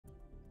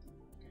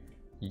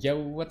Yo,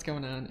 what's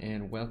going on,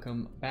 and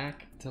welcome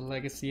back to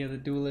Legacy of the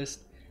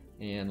Duelist.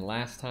 And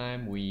last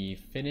time we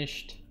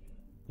finished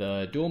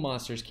the Duel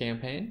Monsters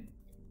campaign,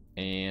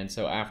 and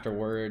so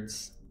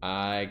afterwards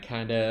I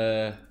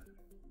kinda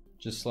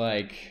just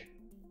like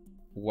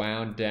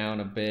wound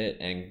down a bit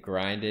and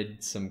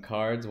grinded some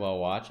cards while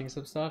watching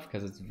some stuff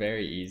because it's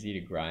very easy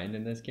to grind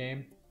in this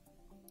game.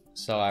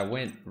 So I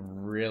went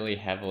really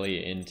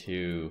heavily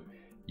into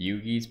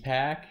Yugioh's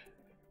pack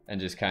and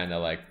just kind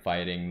of like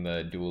fighting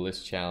the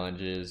duelist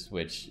challenges,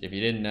 which if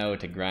you didn't know,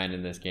 to grind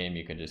in this game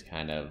you could just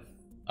kind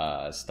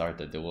of start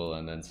the duel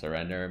and then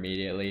surrender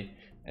immediately.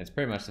 And it's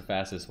pretty much the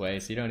fastest way,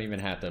 so you don't even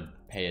have to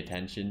pay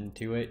attention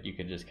to it. You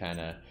can just kind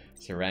of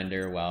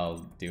surrender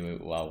while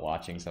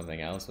watching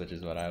something else, which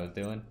is what I was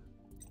doing.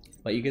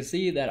 But you can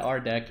see that our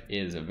deck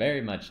is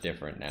very much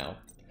different now,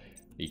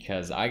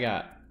 because I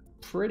got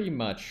pretty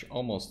much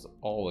almost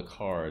all the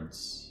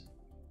cards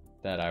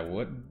that I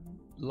would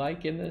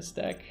like in this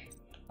deck.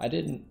 I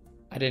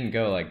didn't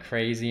go like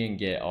crazy and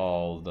get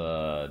all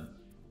the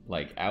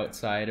like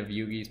outside of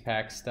Yugioh's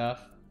pack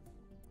stuff,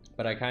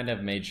 but I kind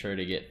of made sure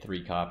to get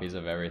 3 copies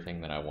of everything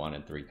that I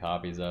wanted 3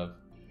 copies of.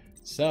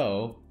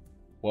 So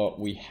what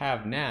we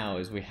have now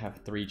is we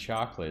have 3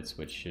 chocolates,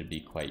 which should be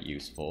quite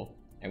useful.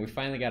 And we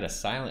finally got a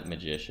silent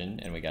magician,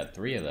 and we got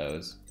 3 of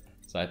those.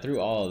 So I threw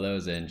all of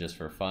those in just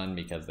for fun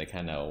because they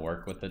kind of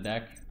work with the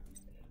deck.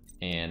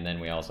 And then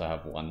we also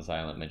have 1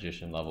 silent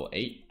magician level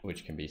 8,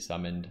 which can be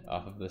summoned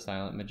off of the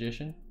silent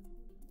magician.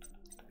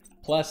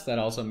 Plus that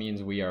also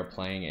means we are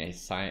playing a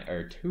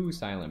 2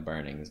 silent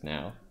burnings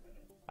now.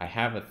 I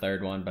have a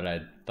 3rd one, but I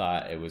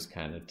thought it was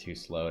kind of too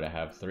slow to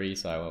have 3,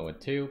 so I went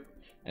with 2.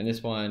 And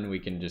this one we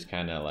can just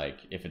kind of like,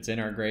 if it's in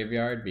our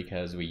graveyard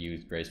because we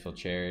use Graceful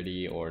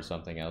Charity or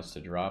something else to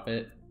drop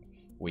it,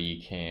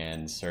 we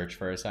can search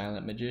for a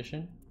silent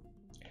magician.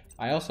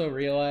 I also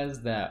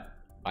realized that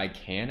I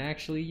can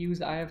actually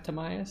use Eye of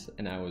Timaeus,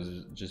 and I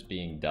was just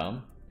being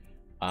dumb.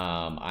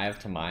 Eye of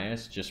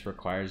Timaeus just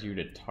requires you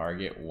to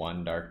target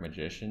 1 dark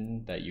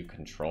magician that you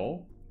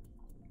control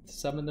to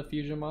summon the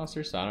fusion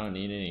monster, so I don't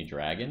need any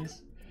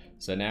dragons.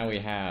 So now we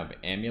have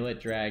Amulet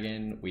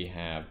Dragon, we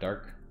have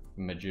Dark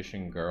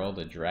Magician Girl,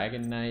 the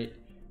Dragon Knight,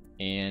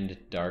 and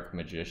Dark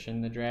Magician,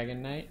 the Dragon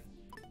Knight.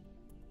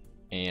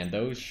 And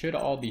those should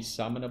all be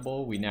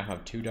summonable. We now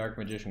have 2 Dark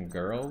Magician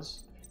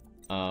Girls.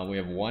 We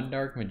have 1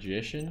 Dark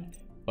Magician,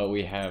 but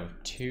we have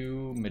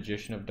 2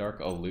 Magician of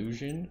Dark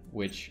Illusion,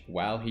 which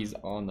while he's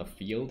on the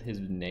field, his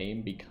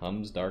name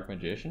becomes Dark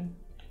Magician.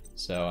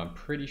 So I'm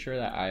pretty sure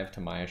that Eye of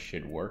Timaeus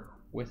should work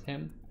with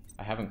him.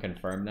 I haven't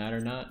confirmed that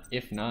or not.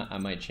 If not, I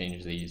might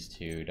change these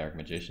to Dark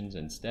Magicians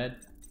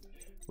instead.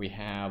 We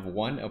have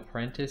 1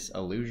 Apprentice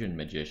Illusion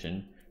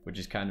Magician, which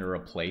is kind of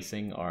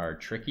replacing our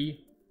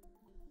Tricky.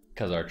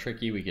 Because our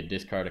Tricky, we could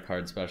discard a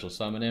card, special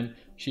summon him.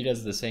 She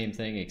does the same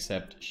thing,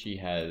 except she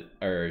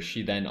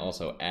then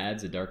also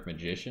adds a Dark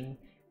Magician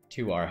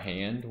to our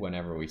hand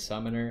whenever we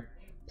summon her.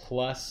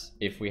 Plus,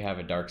 if we have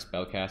a Dark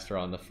Spellcaster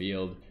on the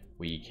field,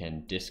 we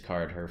can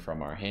discard her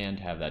from our hand,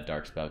 have that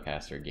Dark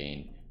Spellcaster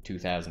gain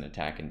 2000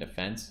 attack and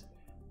defense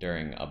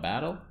during a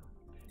battle.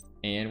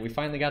 And we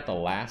finally got the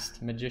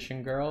last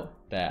Magician Girl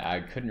that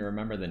I couldn't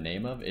remember the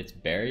name of. It's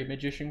Berry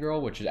Magician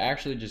Girl, which is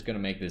actually just going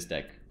to make this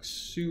deck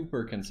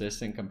super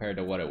consistent compared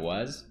to what it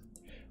was.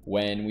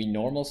 When we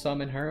normal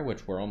summon her,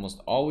 which we're almost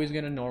always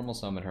going to normal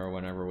summon her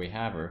whenever we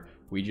have her,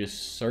 we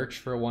just search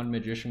for 1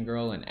 Magician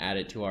Girl and add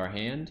it to our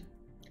hand.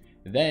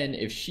 Then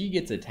if she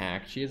gets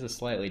attacked, she has a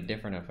slightly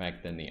different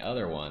effect than the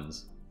other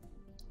ones.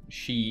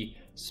 She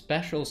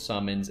special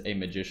summons a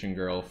Magician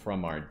Girl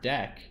from our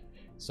deck,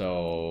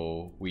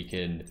 so we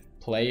can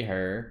play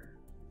her,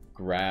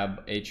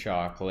 grab a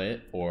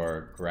chocolate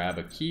or grab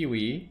a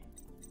kiwi,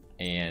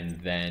 and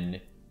then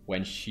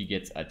when she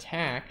gets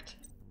attacked,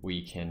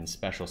 we can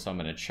special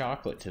summon a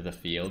chocolate to the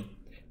field.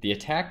 The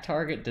attack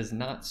target does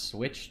not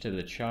switch to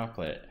the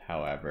chocolate,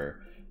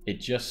 however. It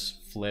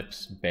just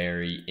flips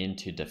Berry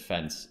into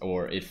defense,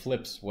 or it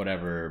flips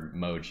whatever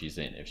mode she's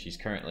in. If she's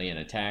currently in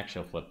attack,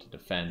 she'll flip to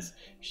defense.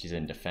 If she's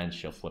in defense,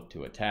 she'll flip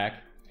to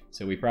attack.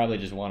 So we probably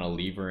just want to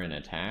leave her in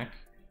attack,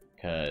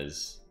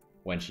 because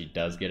when she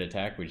does get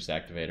attacked, we just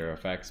activate her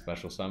effect,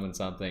 special summon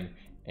something,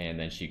 and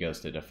then she goes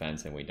to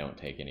defense and we don't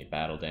take any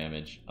battle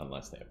damage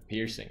unless they have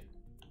piercing.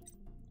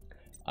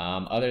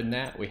 Other than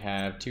that, we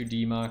have 2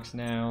 Demox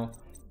now,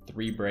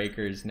 3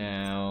 Breakers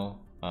now.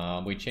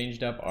 We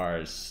changed up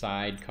our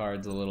side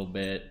cards a little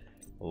bit.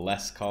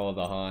 Less Call of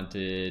the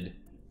Haunted,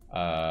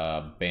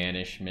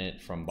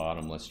 Banishment from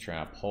Bottomless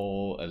Trap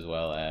Hole, as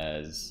well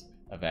as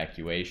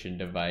Evacuation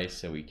Device,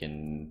 so we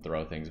can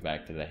throw things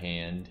back to the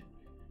hand.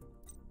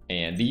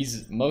 And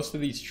most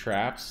of these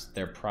traps,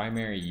 their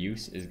primary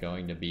use is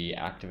going to be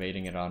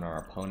activating it on our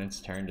opponent's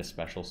turn to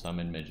special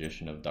summon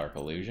Magician of Dark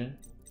Illusion.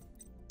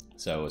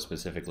 So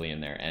specifically in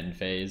their end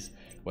phase,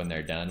 when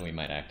they're done, we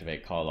might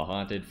activate Call the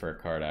Haunted for a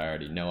card I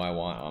already know I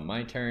want on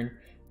my turn,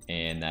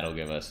 and that'll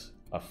give us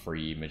a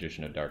free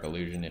Magician of Dark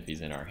Illusion if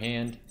he's in our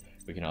hand.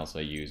 We can also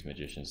use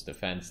Magician's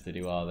Defense to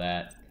do all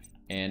that.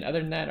 And other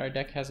than that, our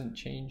deck hasn't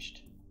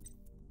changed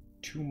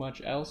too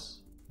much else.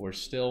 We're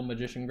still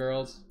Magician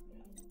Girls,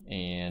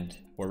 and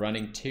we're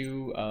running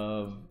 2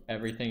 of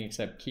everything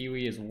except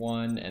Kiwi is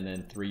 1, and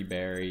then 3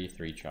 berry,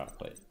 3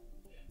 chocolate.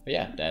 But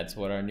yeah, that's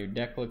what our new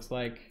deck looks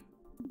like.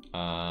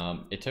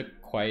 It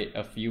took quite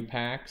a few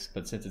packs,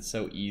 but since it's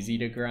so easy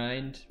to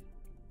grind,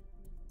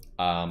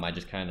 I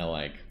just kind of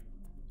like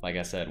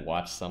I said,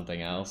 watched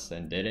something else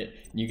and did it.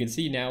 And you can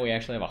see now we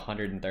actually have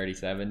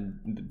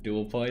 137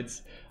 duel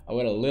points. I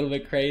went a little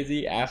bit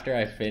crazy after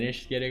I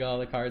finished getting all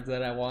the cards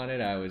that I wanted.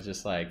 I was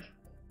just like,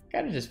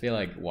 kind of just feel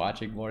like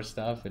watching more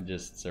stuff and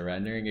just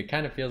surrendering. It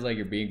kind of feels like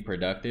you're being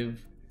productive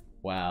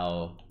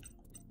while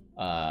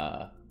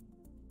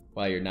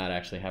you're not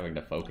actually having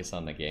to focus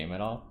on the game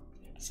at all.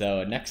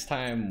 So next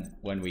time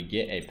when we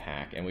get a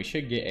pack, and we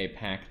should get a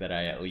pack that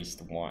I at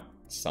least want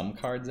some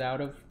cards out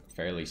of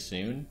fairly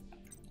soon,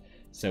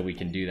 so we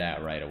can do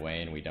that right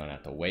away and we don't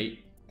have to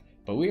wait.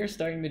 But we are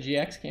starting the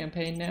GX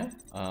campaign now.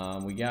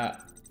 We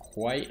got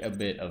quite a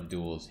bit of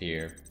duels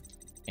here,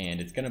 and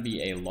it's gonna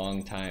be a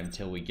long time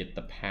till we get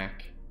the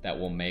pack that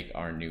will make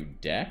our new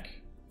deck.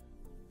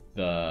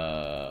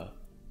 The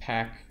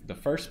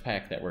first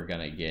pack that we're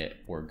gonna get,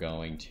 we're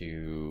going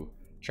to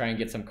try and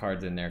get some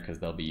cards in there because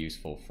they'll be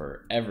useful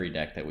for every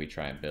deck that we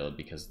try and build,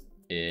 because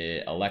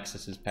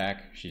Alexis's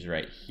pack, she's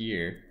right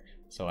here,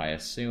 so I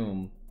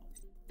assume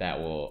that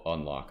will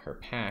unlock her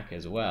pack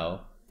as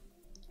well.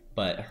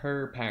 But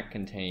her pack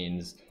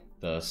contains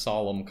the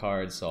solemn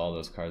cards, so all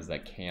those cards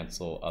that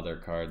cancel other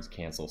cards,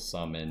 cancel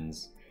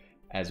summons,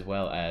 as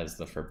well as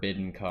the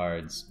forbidden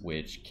cards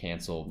which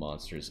cancel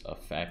monsters'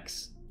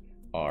 effects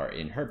are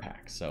in her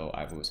pack. So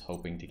I was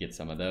hoping to get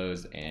some of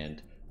those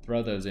and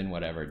throw those in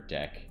whatever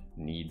deck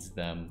needs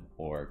them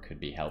or could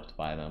be helped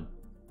by them.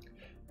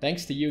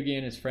 Thanks to Yugioh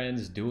and his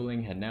friends,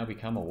 dueling had now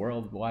become a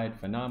worldwide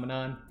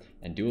phenomenon,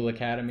 and duel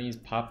academies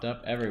popped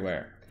up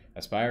everywhere.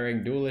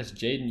 Aspiring duelist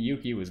Jaden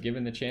Yuki was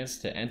given the chance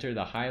to enter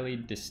the highly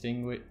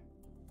distinguished,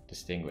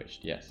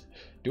 yes,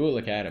 duel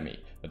academy,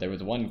 but there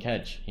was one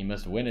catch: he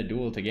must win a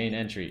duel to gain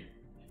entry.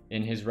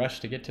 In his rush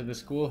to get to the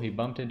school, he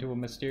bumped into a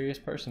mysterious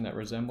person that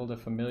resembled a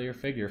familiar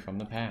figure from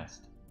the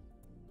past.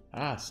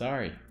 Ah,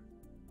 sorry.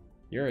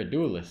 You're a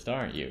duelist,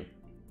 aren't you?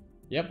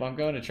 Yep, I'm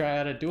going to try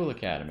out a duel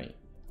academy.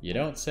 You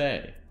don't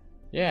say.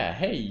 Yeah,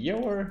 hey,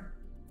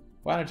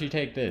 why don't you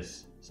take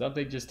this?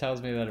 Something just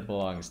tells me that it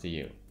belongs to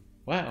you.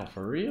 Wow,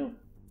 for real?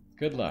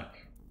 Good luck.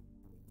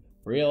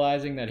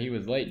 Realizing that he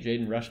was late,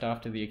 Jaden rushed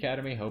off to the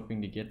academy,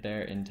 hoping to get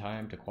there in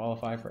time to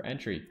qualify for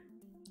entry.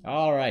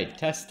 Alright,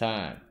 test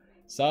time.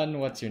 Son,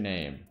 what's your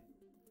name?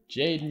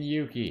 Jaden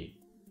Yuki.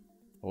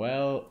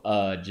 Well,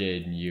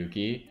 Jaden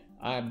Yuki,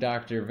 I'm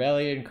Dr.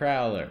 Velian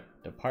Crowler,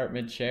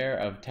 Department Chair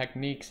of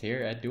Techniques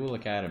here at Duel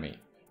Academy.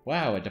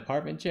 Wow, a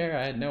department chair?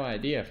 I had no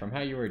idea. From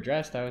how you were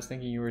dressed, I was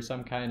thinking you were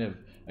some kind of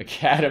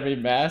academy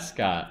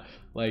mascot.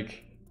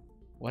 Like,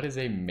 what is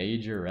a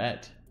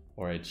majorette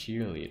or a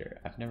cheerleader?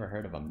 I've never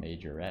heard of a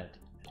majorette.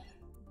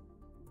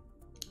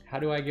 How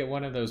do I get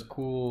one of those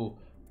cool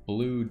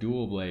blue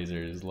dual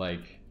blazers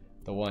like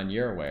the one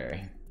you're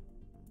wearing?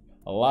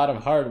 A lot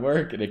of hard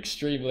work and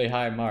extremely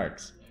high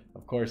marks.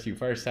 Of course, you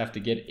first have to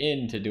get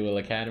into Duel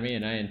Academy,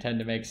 and I intend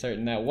to make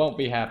certain that won't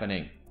be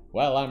happening.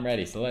 Well, I'm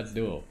ready, so let's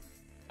duel.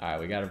 Alright,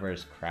 we gotta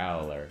verse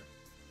Crowler.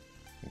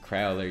 And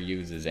Crowler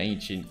uses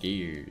ancient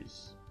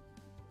gears.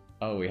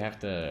 Oh, we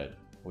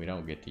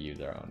don't get to use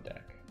our own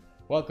deck.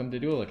 Welcome to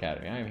Duel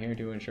Academy. I am here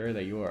to ensure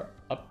that you are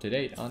up to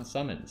date on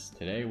summons.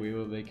 Today we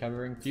will be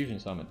covering fusion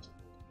summons.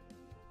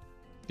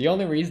 The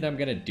only reason I'm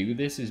gonna do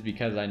this is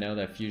because I know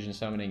that fusion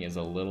summoning is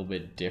a little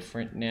bit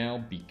different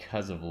now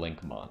because of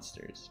Link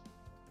monsters.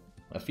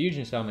 A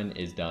fusion summon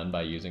is done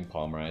by using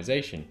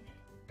Polymerization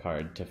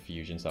card to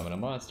fusion summon a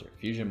monster.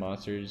 Fusion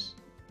monsters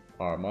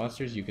are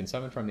monsters you can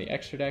summon from the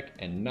extra deck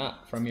and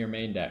not from your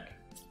main deck.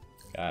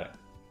 Got it.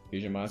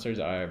 Fusion monsters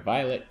are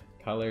violet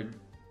colored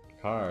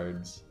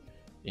cards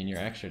in your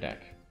extra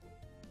deck.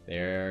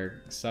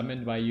 They're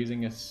summoned by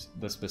using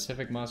the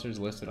specific monsters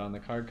listed on the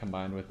card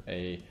combined with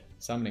a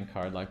summoning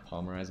card like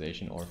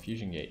Polymerization or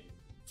Fusion Gate.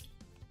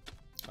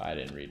 I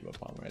didn't read what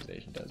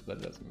Polymerization does, but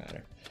it doesn't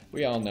matter.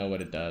 We all know what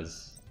it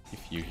does. You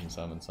fusion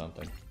summon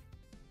something.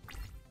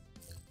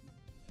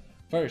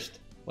 First,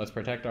 let's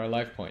protect our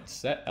life points.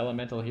 Set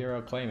Elemental Hero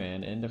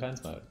Clayman in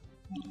defense mode.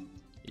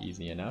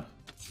 Easy enough.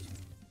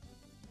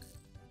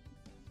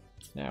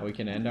 Now we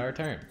can end our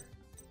turn.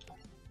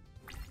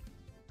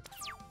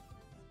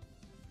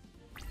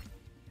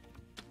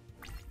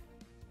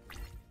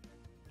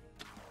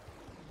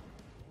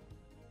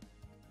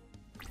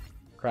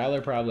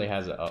 Crowler probably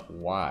has a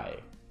why?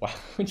 Why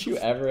would you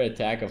ever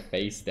attack a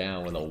face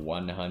down with a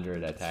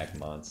 100 attack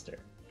monster?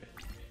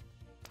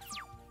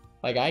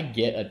 Like, I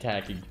get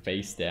attacking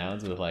face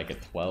downs with like a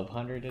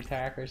 1200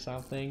 attack or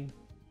something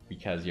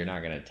because you're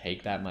not gonna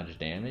take that much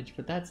damage,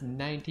 but that's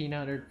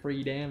 1900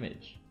 free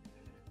damage.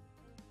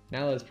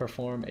 Now let's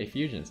perform a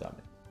fusion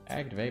summon.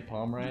 Activate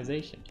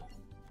Polymerization.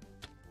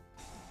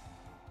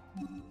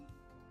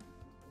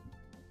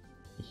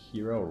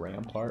 Hero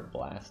Rampart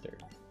Blaster.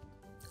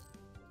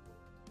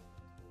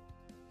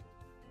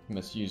 We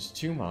must use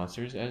 2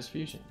 monsters as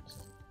fusions.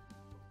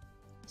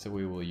 So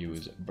we will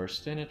use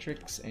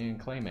Burstinatrix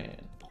and Clayman.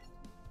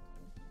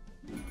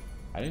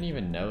 I didn't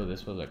even know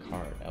this was a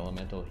card.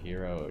 Elemental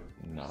Hero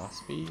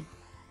Nospi?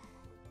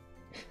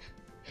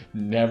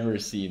 Never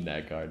seen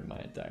that card in my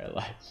entire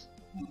life.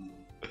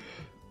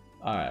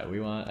 Alright, we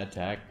want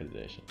attack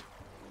position.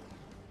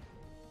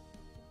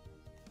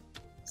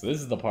 So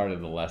this is the part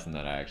of the lesson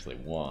that I actually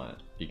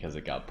want, because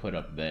it got put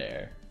up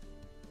there.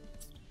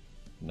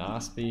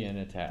 Nospi and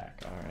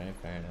attack. Alright,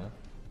 fair enough.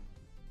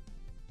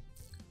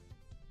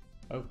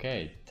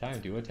 Okay, time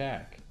to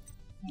attack.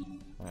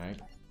 Alright.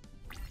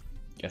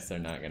 Guess they're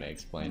not gonna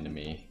explain to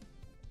me.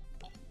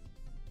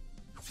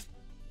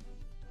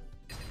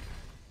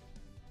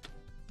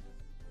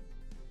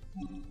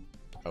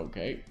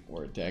 Okay,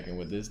 we're attacking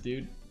with this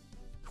dude.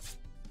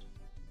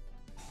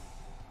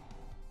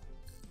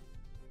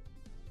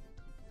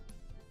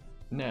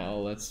 Now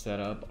let's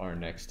set up our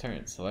next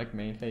turn. Select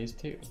main phase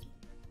 2.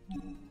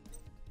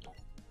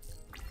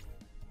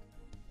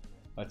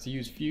 Let's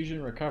use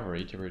Fusion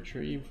Recovery to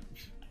retrieve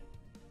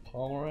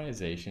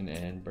Polymerization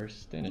and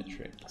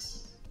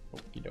Burstinatrix.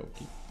 Okie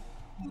dokie.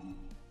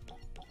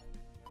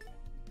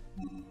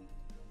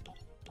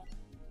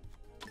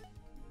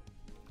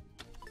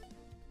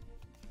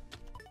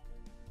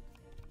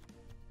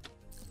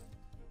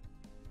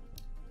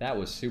 That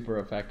was super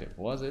effective,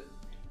 was it?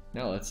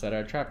 Now let's set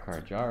our trap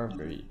card, Jar of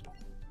Greed.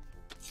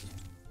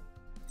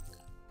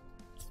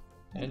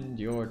 End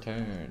your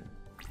turn.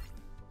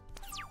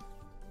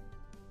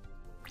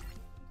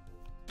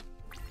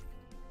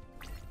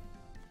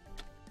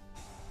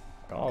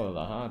 Call of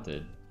the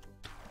Haunted.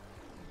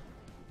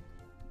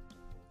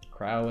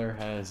 Crowler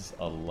has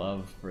a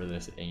love for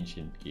this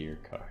ancient gear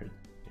card.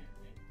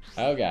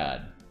 Oh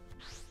god.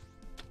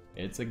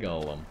 It's a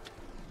golem.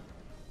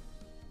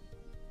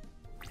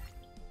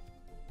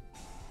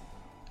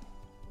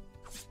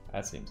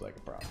 That seems like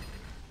a problem.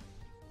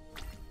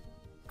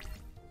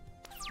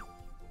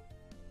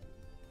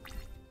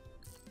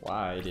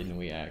 Why didn't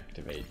we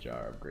activate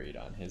Jar of Greed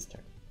on his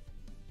turn?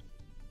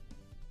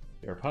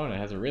 Your opponent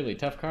has a really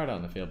tough card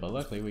on the field, but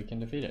luckily we can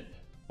defeat it.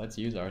 Let's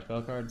use our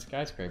spell card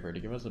Skyscraper to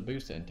give us a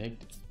boost and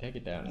take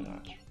it down a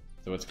notch.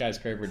 So what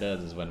Skyscraper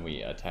does is when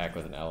we attack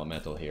with an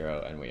elemental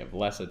hero and we have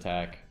less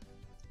attack,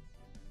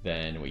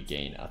 then we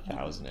gain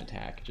 1,000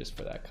 attack just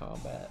for that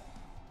combat.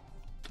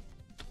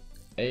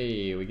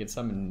 Hey, we can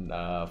summon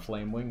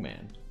Flame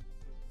Wingman.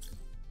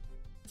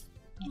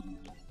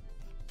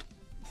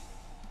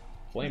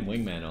 Flame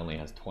Wingman only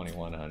has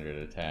 2100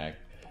 attack,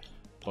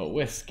 but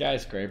with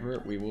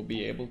Skyscraper we will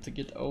be able to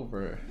get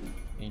over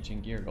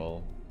Ancient Gear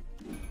Golem.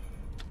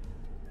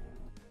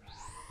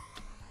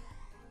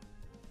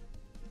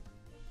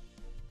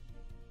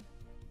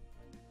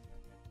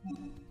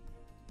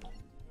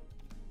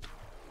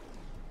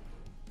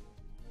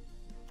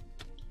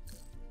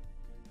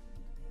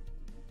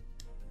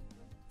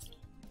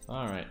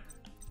 Alright,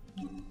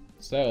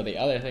 so the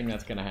other thing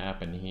that's going to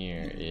happen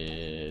here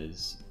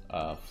is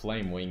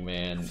Flame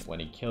Wingman, when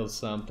he kills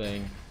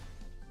something,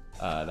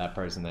 that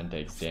person then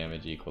takes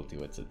damage equal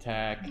to its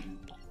attack.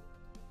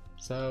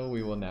 So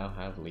we will now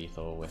have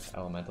lethal with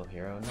Elemental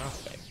Hero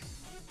Nospe.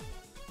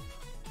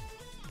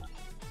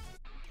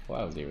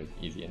 Well, that was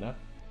easy enough.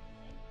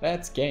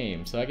 That's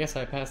game, so I guess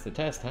I passed the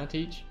test, huh,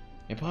 Teach?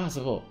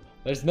 Impossible!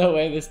 There's no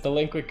way this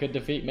delinquent could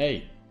defeat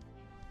me!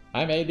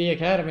 I made the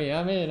academy,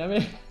 I'm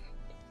in!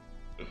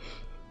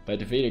 By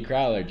defeating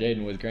Crowler,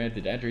 Jaden was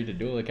granted entry to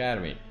Duel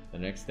Academy. The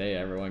next day,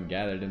 everyone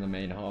gathered in the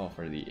main hall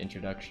for the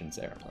introduction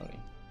ceremony.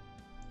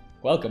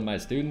 Welcome, my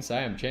students.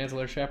 I am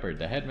Chancellor Shepard,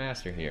 the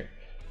headmaster here,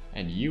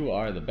 and you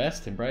are the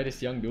best and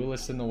brightest young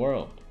duelists in the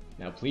world.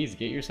 Now please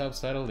get yourself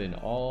settled in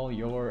all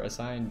your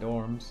assigned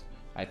dorms.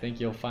 I think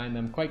you'll find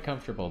them quite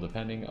comfortable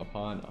depending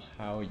upon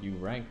how you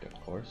ranked, of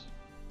course.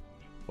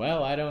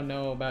 Well, I don't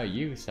know about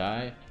you,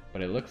 Sai,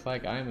 but it looks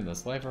like I'm in the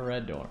Slifer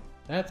Red dorm.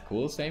 That's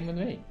cool, same with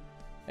me.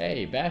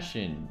 Hey,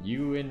 Bastion,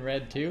 you in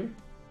red too?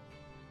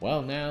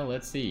 Well now,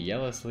 let's see,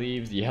 yellow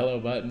sleeves, yellow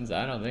buttons,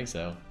 I don't think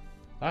so.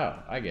 Oh,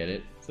 I get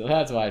it. So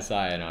that's why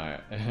Sai and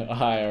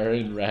I are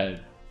in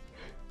red.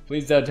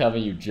 Please don't tell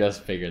me you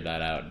just figured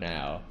that out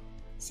now.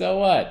 So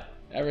what?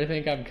 Ever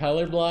think I'm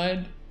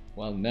colorblind?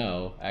 Well,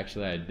 no,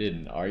 actually I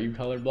didn't. Are you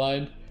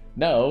colorblind?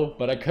 No,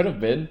 but I could have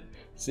been.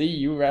 See,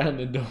 you round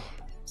the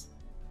dorms.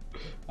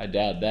 I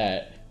doubt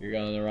that. You're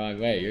going the wrong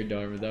way. Your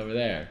dorm is over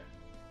there.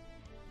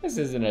 This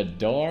isn't a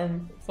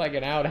dorm. It's like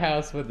an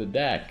outhouse with a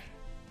deck.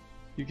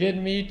 You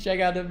kidding me?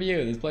 Check out the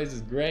view. This place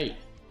is great.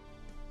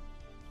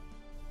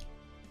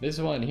 This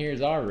one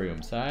here's our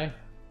room, Sai.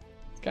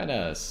 It's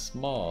kinda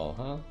small,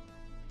 huh?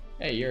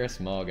 Hey, you're a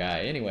small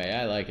guy. Anyway,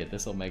 I like it.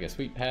 This'll make a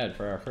sweet pad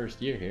for our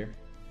first year here.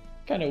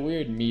 Kinda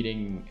weird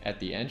meeting at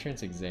the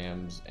entrance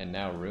exams and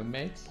now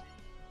roommates.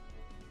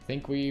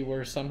 Think we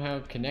were somehow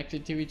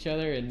connected to each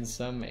other in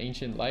some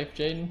ancient life,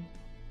 Jaden?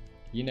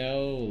 You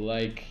know,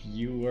 like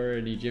you were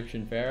an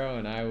Egyptian pharaoh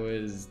and I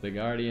was the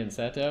guardian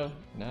Seto?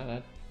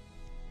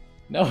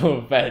 No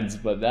offense,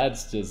 but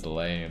that's just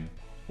lame.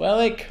 Well,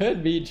 it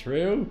could be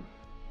true.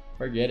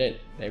 Forget it.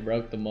 They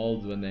broke the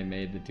molds when they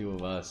made the two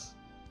of us.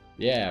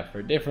 Yeah,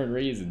 for different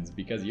reasons.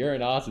 Because you're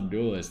an awesome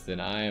duelist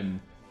and I am...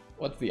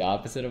 What's the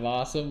opposite of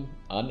awesome?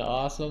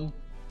 Unawesome?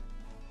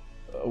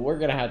 We're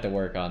gonna have to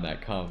work on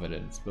that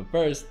confidence. But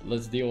first,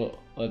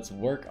 let's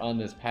work on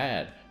this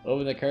pad.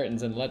 Open the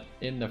curtains and let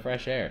in the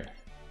fresh air.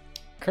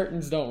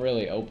 Curtains don't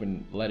really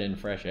let in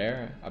fresh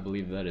air. I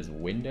believe that is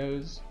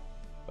windows.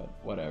 But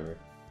whatever.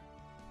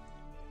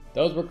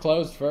 Those were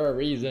closed for a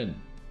reason.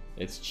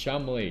 It's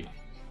Chumley.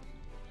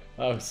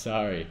 Oh,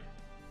 sorry.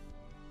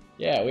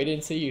 Yeah, we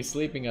didn't see you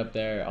sleeping up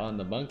there on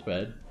the bunk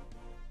bed.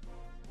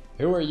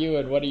 Who are you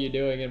and what are you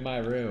doing in my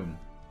room?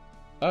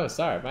 Oh,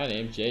 sorry, my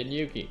name's Jade and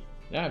Yuki.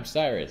 Now I'm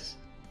Cyrus.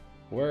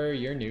 We're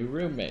your new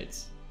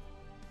roommates.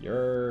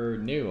 You're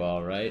new,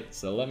 alright,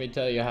 so let me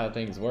tell you how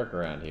things work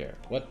around here.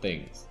 What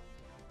things?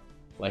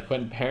 Like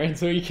when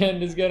Parents'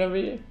 Weekend is gonna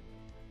be?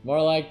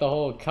 More like the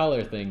whole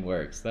color thing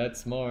works.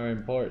 That's more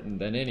important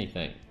than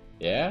anything.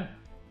 Yeah?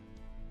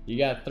 You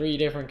got 3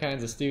 different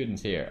kinds of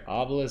students here.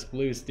 Obelisk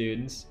blue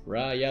students,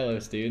 raw yellow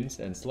students,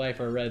 and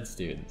Slifer red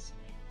students.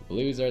 The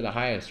blues are the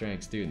highest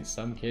ranked students.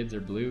 Some kids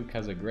are blue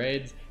because of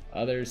grades,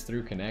 others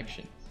through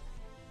connections.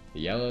 The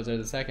yellows are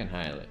the second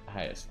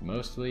highest,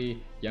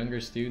 mostly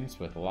younger students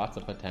with lots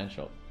of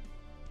potential.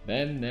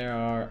 Then there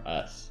are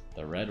us,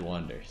 the Red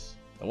Wonders.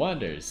 The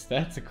Wonders,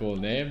 that's a cool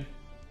name.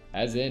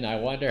 As in, I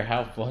wonder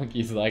how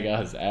flunkies like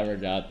us ever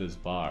got this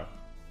far.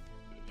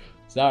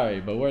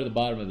 Sorry, but we're the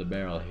bottom of the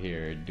barrel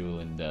here at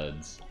Dueling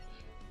Duds.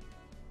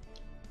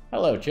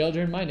 Hello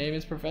children, my name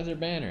is Professor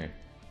Banner.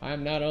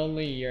 I'm not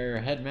only your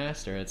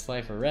headmaster at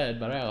Slifer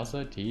Red, but I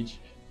also teach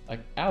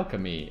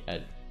alchemy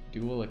at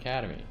Duel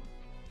Academy.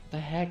 What the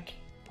heck?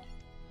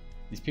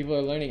 These people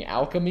are learning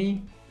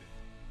alchemy?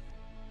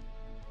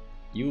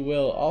 You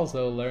will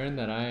also learn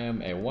that I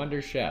am a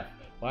wonder chef.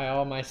 Why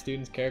all my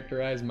students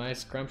characterize my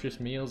scrumptious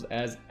meals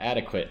as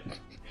adequate.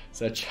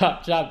 So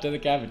chop chop to the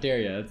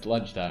cafeteria, it's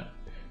lunchtime.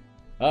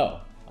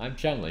 Oh, I'm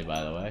Chumley,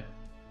 by the way.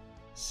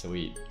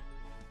 Sweet.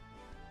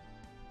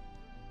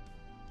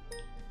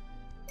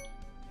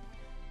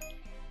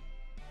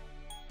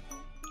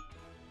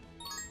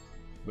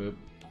 Boop.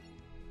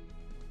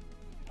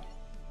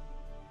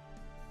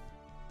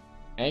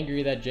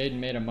 Angry that Jaden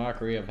made a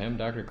mockery of him,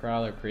 Dr.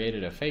 Crowler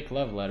created a fake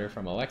love letter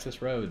from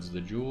Alexis Rhodes,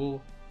 the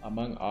jewel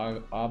among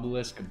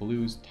Obelisk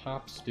Blue's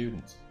top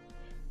students.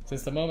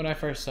 Since the moment I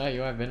first saw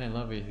you, I've been in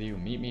love with you.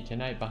 Meet me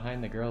tonight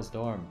behind the girls'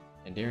 dorm.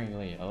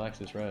 Endearingly,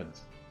 Alexis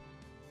Rhodes.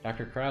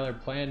 Dr. Crowler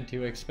planned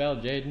to expel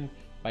Jaden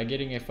by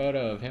getting a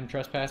photo of him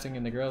trespassing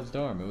in the girls'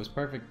 dorm. It was a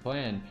perfect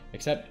plan,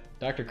 except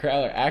Dr.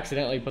 Crowler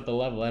accidentally put the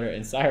love letter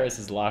in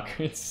Cyrus's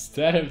locker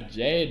instead of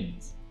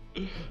Jaden's.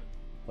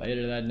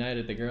 Later that night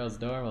at the girls'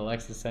 dorm,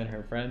 Alexis sent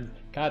her friends,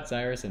 caught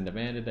Cyrus, and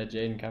demanded that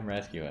Jaden come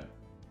rescue him.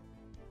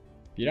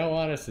 If you don't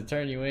want us to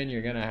turn you in,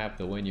 you're gonna have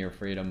to win your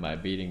freedom by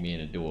beating me in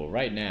a duel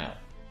right now.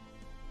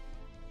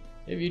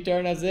 If you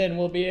turn us in,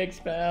 we'll be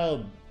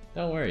expelled.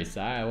 Don't worry,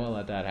 Cy, I won't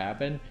let that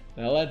happen.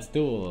 Now let's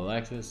duel,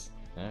 Alexis.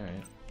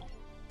 Alright.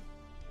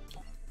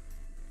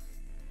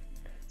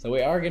 So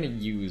we are gonna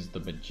use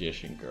the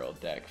Magician Girl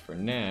deck for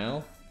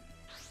now.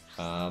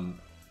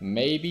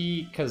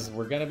 Maybe, because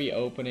we're gonna be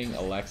opening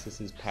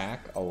Alexis's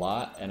pack a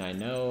lot, and I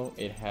know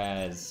it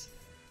has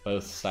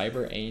both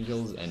Cyber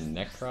Angels and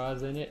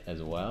Necros in it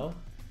as well.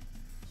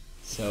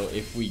 So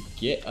if we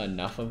get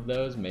enough of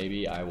those,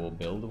 maybe I will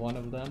build one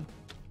of them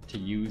to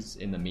use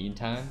in the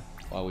meantime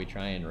while we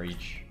try and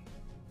reach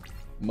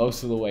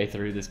most of the way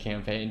through this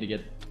campaign to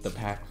get the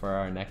pack for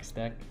our next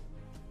deck.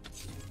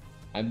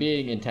 I'm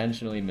being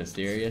intentionally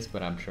mysterious,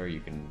 but I'm sure you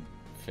can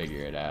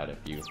figure it out if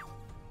you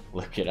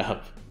look it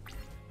up.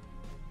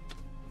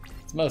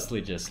 It's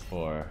mostly just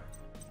for,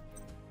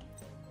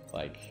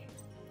 like,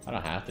 I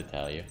don't have to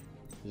tell you.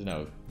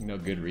 There's no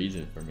good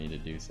reason for me to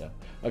do so.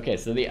 Okay,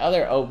 so the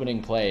other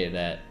opening play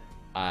that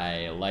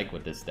I like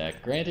with this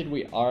deck, granted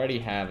we already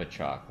have a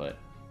chocolate,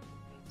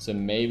 so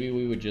maybe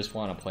we would just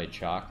want to play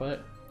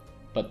chocolate,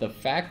 but the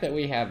fact that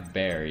we have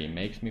berry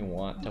makes me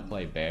want to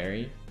play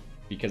berry,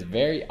 because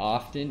very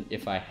often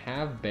if I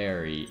have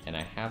berry and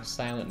I have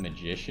Silent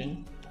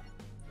Magician,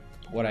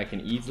 what I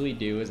can easily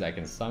do is I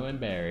can summon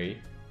berry,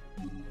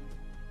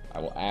 I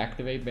will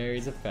activate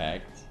berry's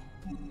effect,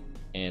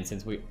 and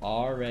since we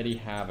already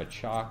have a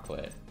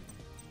chocolate,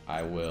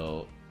 I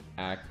will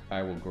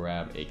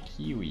grab a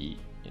kiwi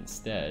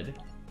instead,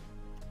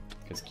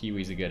 because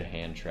kiwi's a good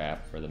hand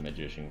trap for the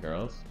Magician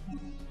Girls.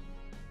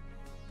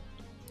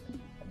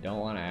 I don't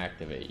want to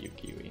activate you,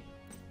 Kiwi.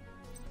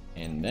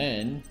 And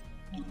then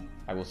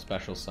I will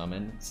special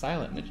summon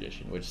Silent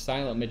Magician, which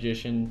Silent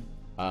Magician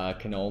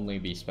can only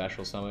be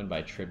special summoned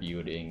by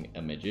tributing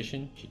a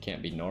magician. She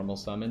can't be normal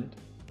summoned,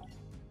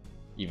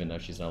 even though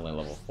she's only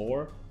level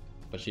 4.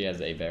 But she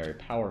has a very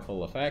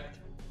powerful effect.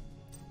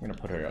 I'm gonna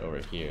put her over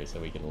here so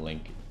we can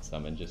link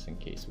summon just in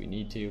case we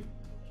need to.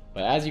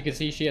 But as you can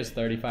see, she has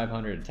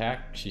 3,500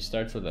 attack. She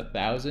starts with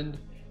 1,000,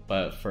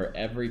 but for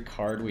every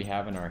card we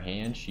have in our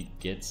hand, she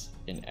gets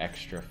an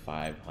extra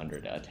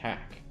 500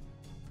 attack.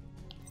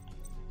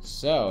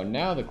 So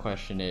now the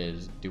question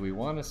is, do we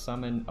want to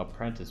summon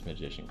Apprentice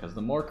Magician? Because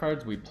the more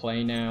cards we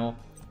play now,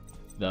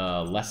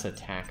 the less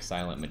attack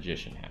Silent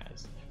Magician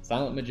has.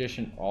 Silent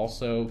Magician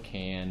also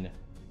can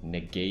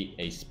negate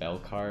a spell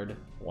card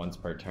once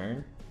per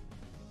turn.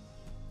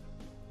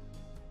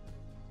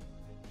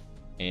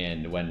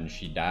 And when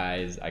she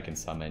dies, I can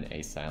summon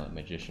a Silent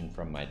Magician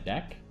from my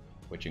deck,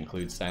 which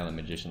includes Silent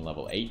Magician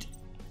level 8,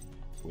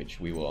 which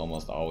we will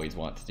almost always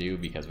want to do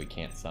because we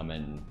can't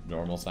summon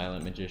normal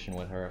Silent Magician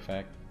with her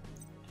effect.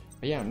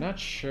 But yeah, I'm not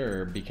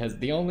sure, because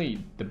the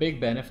big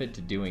benefit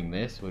to doing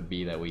this would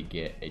be that we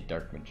get a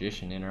Dark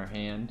Magician in our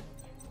hand,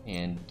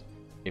 and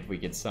if we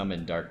could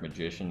summon Dark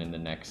Magician in the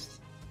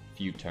next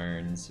few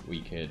turns,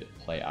 we could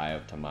play Eye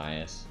of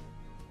Timaeus.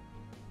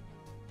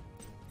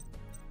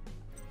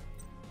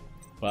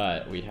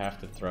 But we'd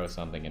have to throw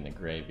something in the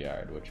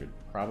graveyard, which would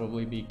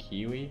probably be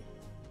Kiwi.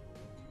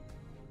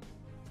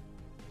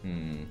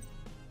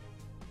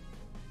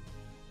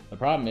 The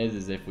problem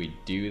is if we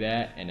do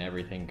that and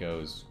everything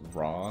goes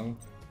wrong,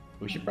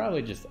 we should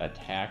probably just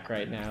attack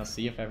right now,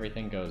 see if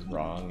everything goes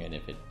wrong, and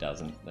if it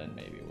doesn't, then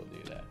maybe we'll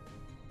do that.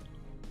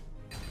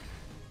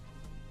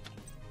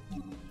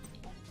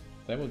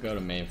 Then we'll go to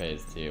main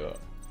phase 2.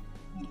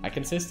 I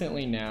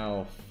consistently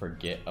now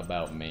forget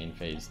about main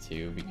phase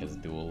 2 because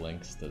Duel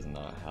Links does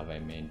not have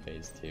a main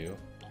phase 2.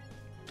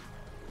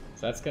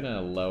 So that's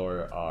gonna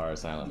lower our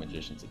Silent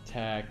Magician's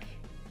attack.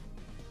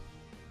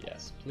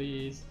 Yes,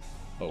 please.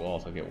 But we'll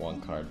also get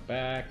 1 card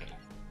back.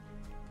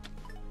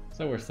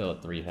 So we're still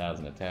at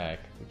 3,000 attack,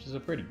 which is a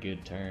pretty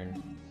good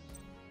turn.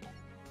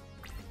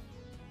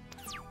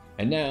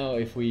 And now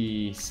if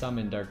we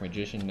summon Dark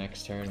Magician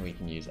next turn, we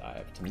can use Eye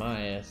of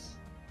Timaeus.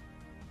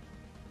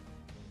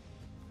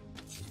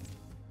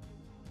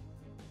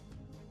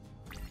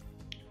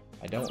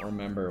 I don't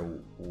remember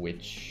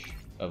which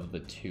of the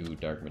 2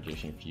 Dark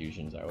Magician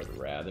fusions I would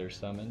rather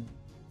summon.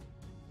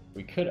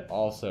 We could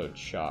also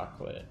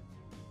Chocolate,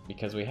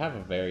 because we have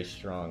a very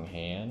strong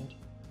hand.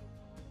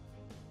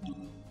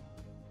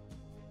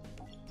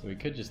 So we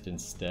could just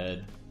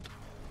instead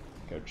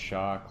go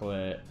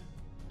Chocolate,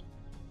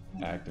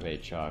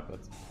 activate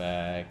Chocolate's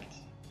effect,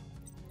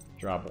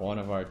 drop one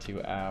of our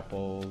 2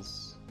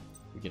 apples,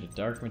 we get a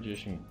Dark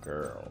Magician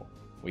Girl.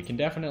 We can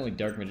definitely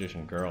Dark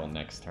Magician Girl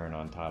next turn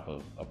on top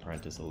of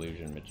Apprentice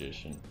Illusion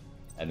Magician,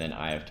 and then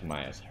Eye of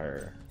Timaeus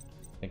her.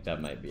 I think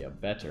that might be a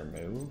better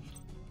move.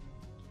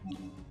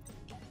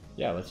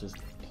 Yeah, let's just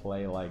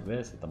play like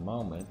this at the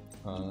moment.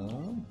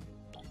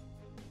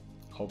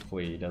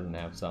 Hopefully he doesn't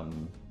have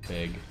something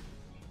big.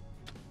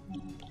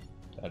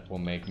 That will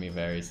make me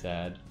very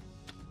sad.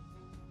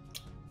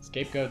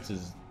 Scapegoats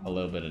is a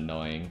little bit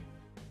annoying.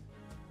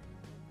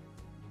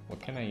 What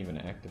can I even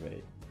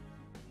activate?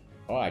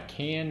 Oh, I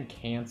can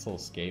cancel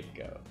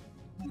Scapegoat,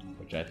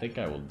 which I think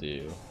I will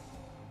do.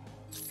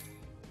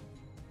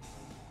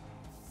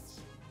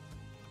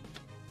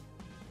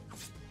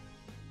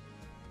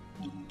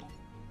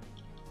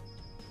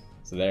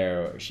 So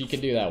there, she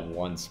can do that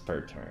once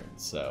per turn.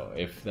 So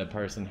if the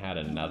person had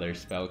another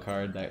spell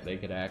card that they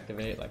could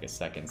activate, like a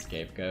second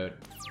Scapegoat,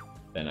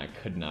 then I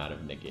could not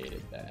have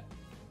negated that.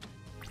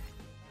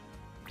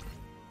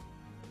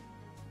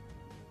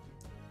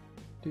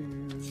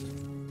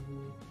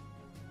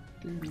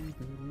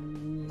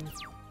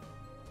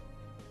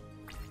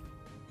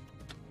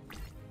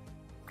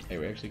 Hey,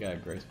 we actually got a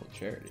Graceful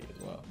Charity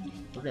as well.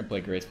 We're gonna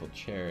play Graceful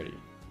Charity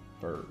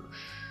first.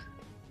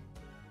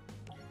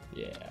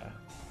 Yeah.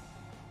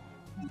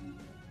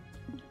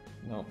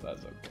 Nope,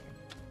 that's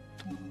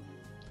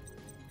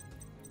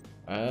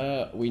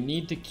okay. We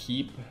need to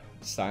keep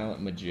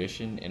Silent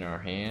Magician in our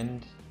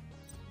hand.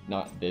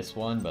 Not this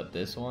one, but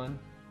this one.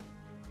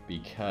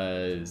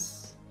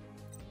 Because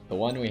the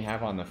one we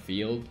have on the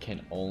field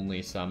can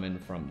only summon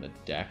from the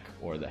deck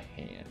or the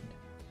hand.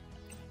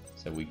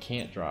 So we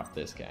can't drop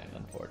this guy,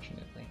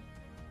 unfortunately.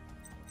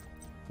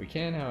 We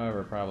can,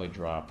 however, probably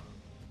drop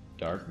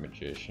Dark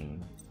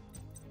Magician.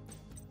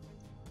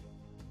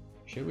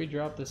 Should we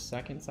drop the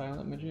second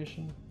Silent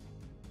Magician?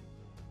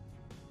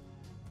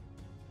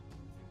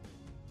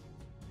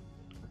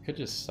 We could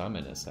just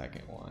summon a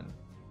second one.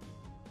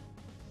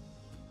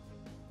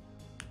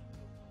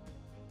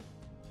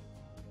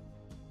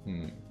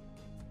 We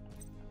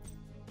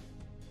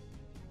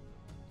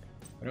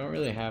don't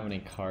really have any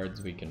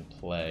cards we can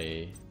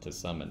play to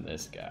summon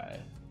this guy.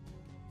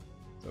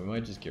 So we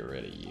might just get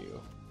rid of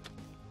you.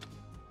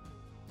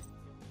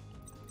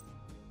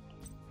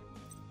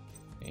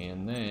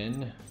 And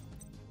then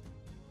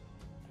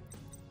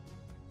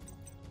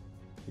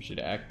we should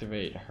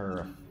activate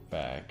her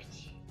effect.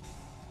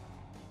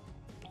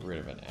 Get rid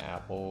of an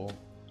apple.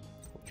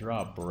 We'll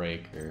draw a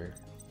breaker.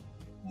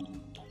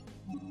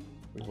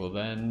 We will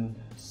then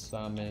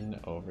summon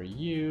over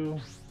you.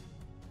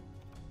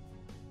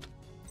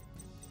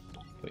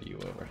 Put you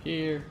over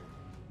here.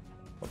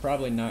 We're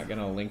probably not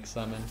gonna link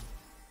summon.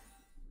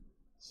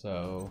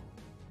 So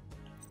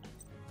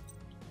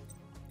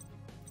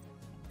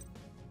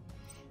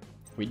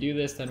if we do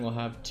this, then we'll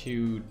have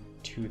 2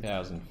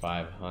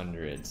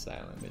 2,500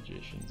 Silent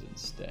Magicians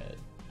instead.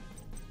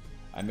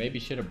 I maybe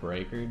should have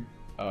breakered.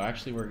 Oh,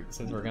 actually,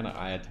 since we're gonna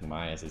Aya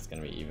Timaeus, it's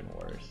gonna be even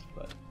worse,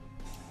 but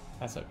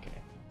that's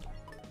okay.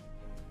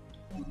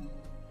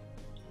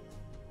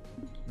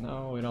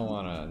 No, we don't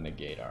want to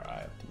negate our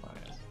Eye of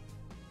Timaeus.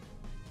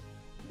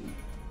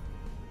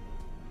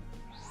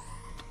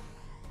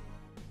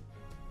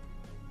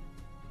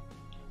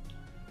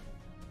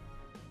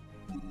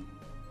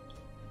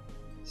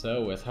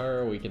 So with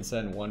her, we can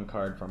send one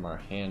card from our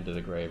hand to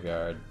the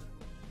graveyard,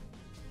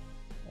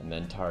 and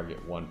then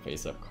target one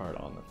face-up card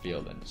on the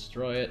field and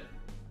destroy it.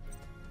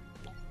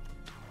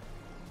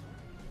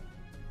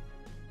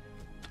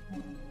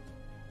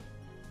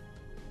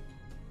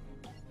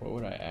 What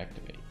would I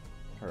activate?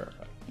 Her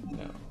effect.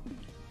 No.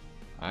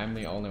 I'm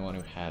the only one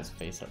who has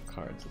face-up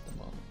cards at the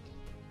moment.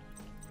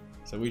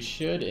 So we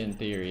should, in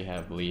theory,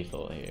 have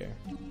lethal here.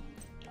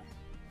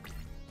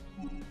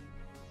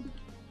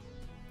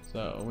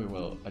 So we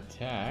will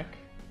attack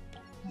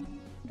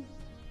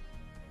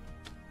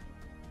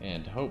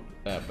and hope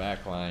that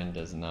backline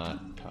does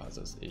not cause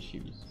us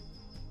issues.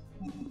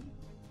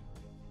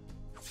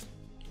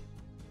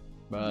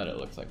 But it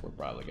looks like we're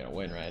probably gonna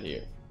win right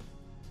here.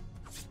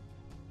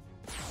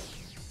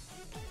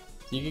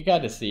 You can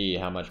kind of see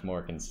how much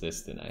more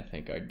consistent I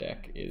think our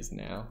deck is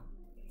now.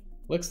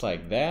 Looks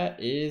like that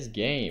is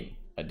game.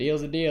 A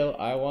deal's a deal.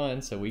 I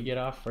won, so we get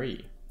off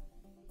free.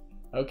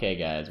 Okay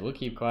guys, we'll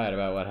keep quiet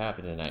about what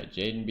happened tonight.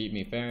 Jaden beat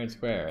me fair and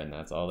square, and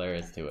that's all there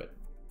is to it.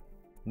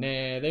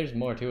 Nah, there's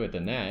more to it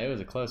than that. It was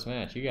a close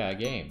match. You got a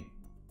game.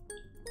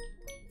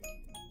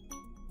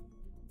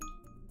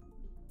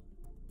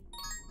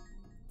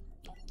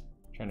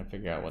 Trying to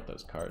figure out what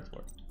those cards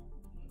were.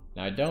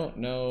 Now I don't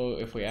know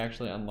if we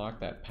actually unlocked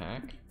that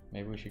pack.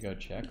 Maybe we should go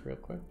check real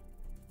quick.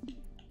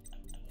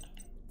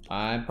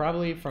 I'm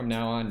probably from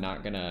now on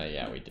not gonna,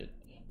 yeah we did.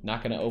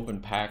 Not gonna open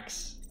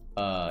packs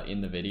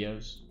in the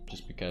videos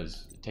just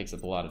because it takes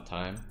up a lot of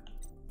time.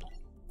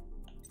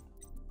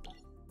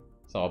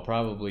 So I'll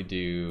probably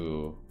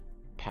do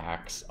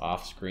packs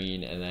off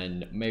screen and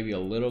then maybe a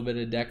little bit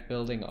of deck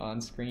building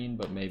on screen,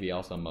 but maybe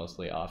also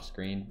mostly off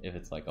screen if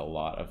it's like a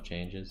lot of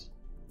changes.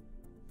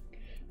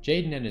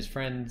 Jaden and his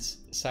friends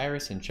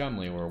Cyrus and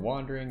Chumley were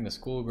wandering the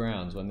school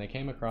grounds when they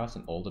came across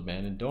an old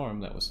abandoned dorm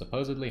that was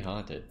supposedly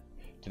haunted.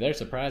 To their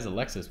surprise,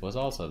 Alexis was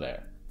also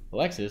there.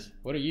 Alexis,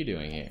 what are you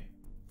doing here?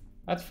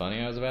 That's funny,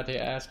 I was about to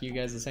ask you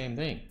guys the same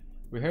thing.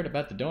 We heard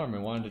about the dorm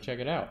and wanted to check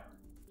it out.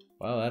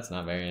 Well, that's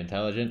not very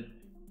intelligent.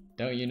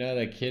 Don't you know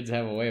that kids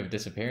have a way of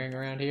disappearing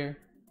around here?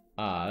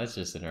 Ah, that's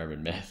just an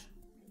urban myth.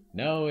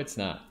 No, it's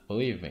not.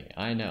 Believe me,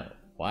 I know.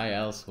 Why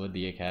else would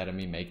the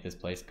academy make this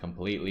place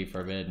completely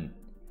forbidden?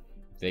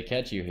 If they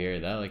catch you here,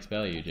 they'll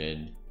expel you,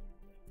 Jaden.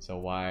 So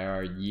why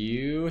are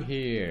you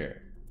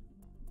here?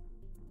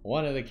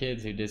 One of the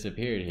kids who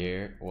disappeared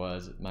here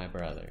was my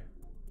brother.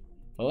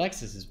 If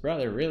Alexis's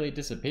brother really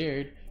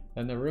disappeared,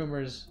 then the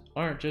rumors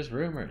aren't just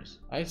rumors.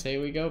 I say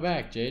we go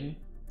back, Jaden.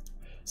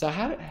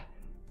 So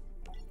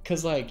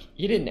cause like,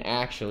 he didn't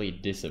actually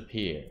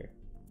disappear.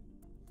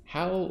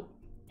 How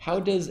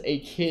does a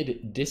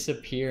kid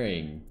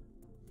disappearing,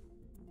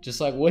 just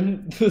like,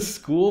 wouldn't the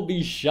school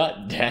be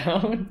shut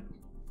down?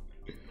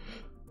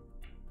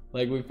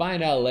 Like, we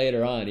find out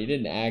later on, he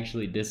didn't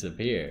actually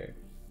disappear.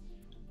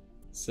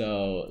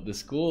 So, the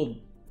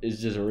school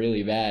is just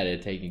really bad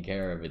at taking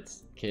care of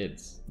its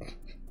kids.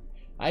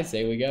 I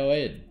say we go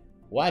in.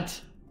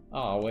 What?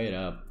 Oh, wait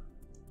up.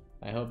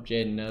 I hope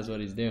Jaden knows what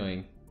he's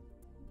doing.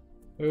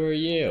 Who are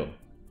you?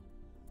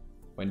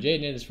 When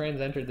Jaden and his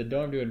friends entered the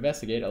dorm to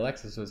investigate,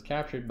 Alexis was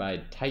captured by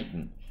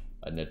Titan,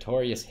 a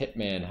notorious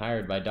hitman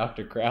hired by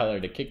Dr.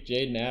 Crowler to kick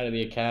Jaden out of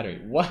the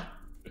academy. What?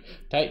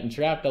 Titan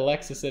trapped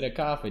Alexis in a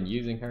coffin,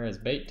 using her as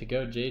bait to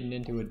goad Jaden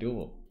into a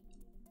duel.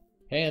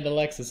 Hand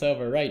Alexis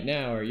over right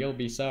now or you'll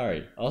be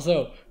sorry.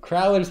 Also,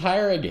 Crowler's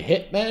hiring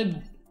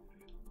hitmen?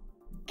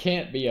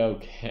 Can't be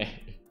okay.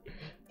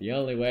 The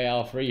only way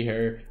I'll free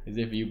her is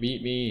if you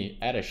beat me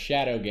at a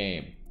shadow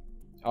game.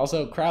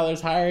 Also,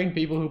 Crowler's hiring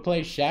people who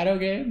play shadow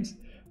games?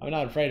 I'm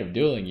not afraid of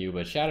dueling you,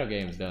 but shadow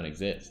games don't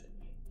exist.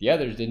 The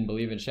others didn't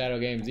believe in shadow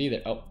games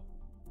either. Oh.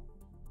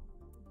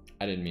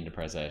 I didn't mean to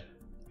press A.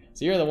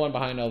 So you're the one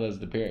behind all those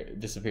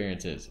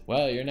disappearances.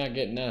 Well, you're not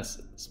getting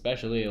us,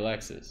 especially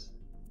Alexis.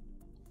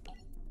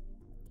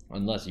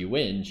 Unless you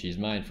win, she's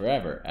mine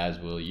forever, as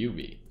will you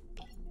be.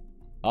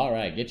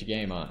 Alright, get your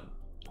game on.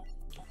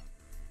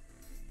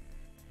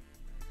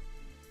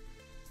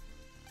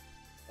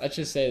 Let's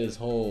just say this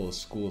whole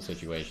school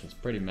situation is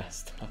pretty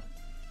messed up.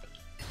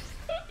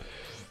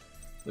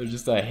 There's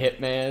just a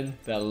hitman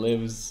that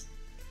lives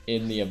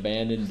in the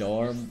abandoned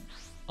dorm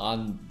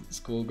on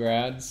school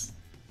grounds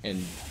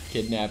and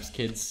kidnaps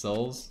kids'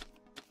 souls.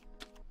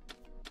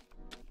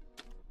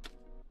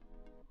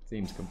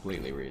 Seems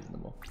completely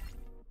reasonable.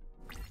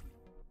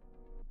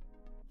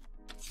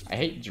 I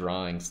hate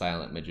drawing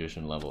Silent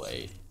Magician level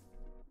 8.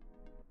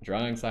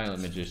 Drawing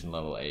Silent Magician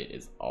level 8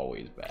 is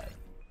always bad.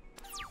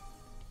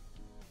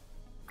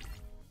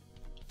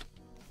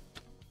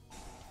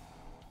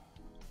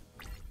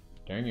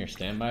 During your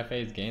standby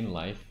phase, gain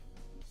life.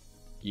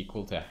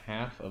 equal to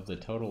half of the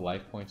total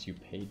life points you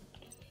paid.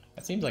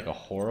 That seems like a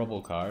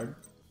horrible card,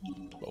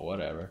 but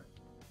whatever.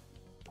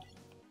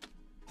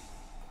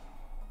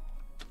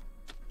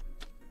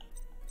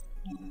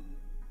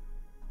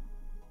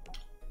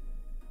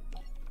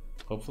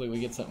 Hopefully we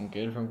get something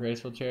good from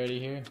Graceful Charity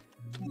here.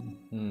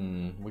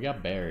 We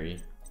got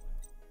Barry.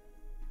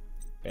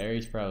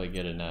 Barry's probably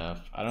good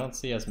enough. I don't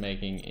see us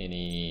making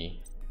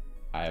any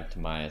Eye of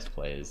Timaeus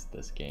plays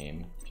this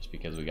game, just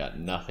because we got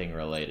nothing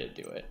related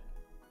to it.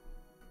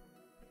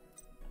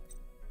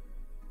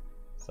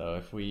 So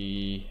if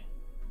we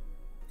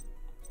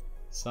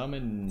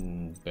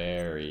summon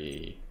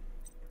Barry,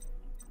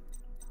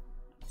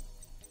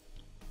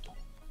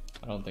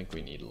 I don't think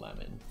we need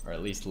Lemon, or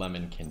at least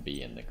Lemon can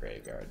be in the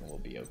graveyard and we'll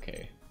be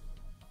okay.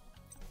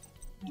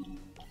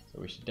 So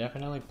we should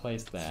definitely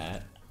place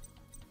that.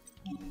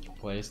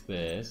 Place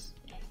this.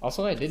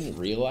 Also, I didn't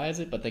realize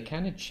it, but they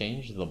kind of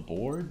changed the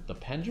board. The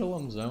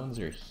pendulum zones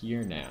are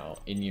here now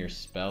in your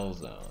spell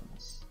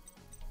zones.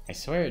 I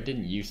swear it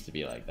didn't used to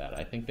be like that.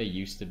 I think they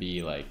used to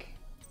be like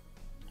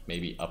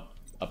maybe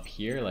up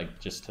here, like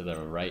just to the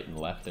right and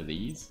left of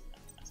these,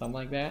 something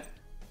like that.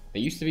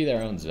 They used to be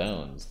their own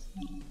zones,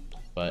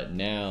 but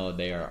now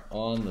they are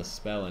on the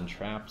spell and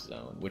trap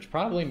zone, which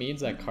probably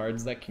means that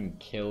cards that can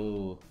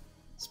kill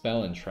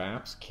spell and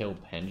traps kill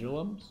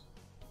pendulums.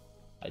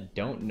 I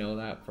don't know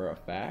that for a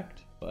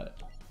fact,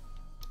 but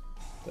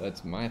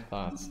that's my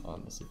thoughts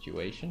on the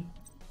situation.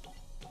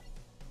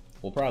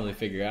 We'll probably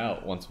figure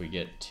out once we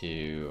get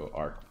to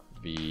Arc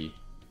V,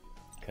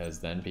 because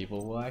then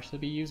people will actually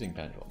be using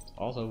pendulums.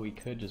 Also, we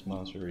could just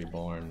Monster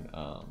Reborn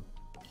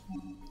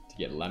to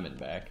get Lemon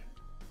back.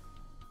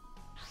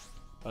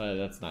 But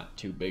that's not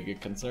too big a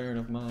concern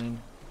of mine,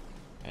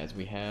 as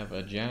we have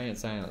a giant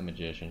Silent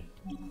Magician.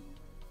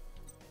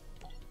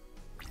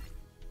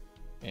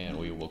 And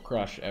we will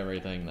crush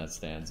everything that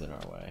stands in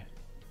our way.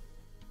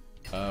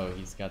 Oh,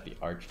 he's got the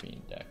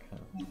Archfiend deck,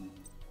 huh?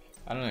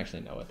 I don't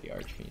actually know what the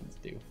Archfiends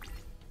do.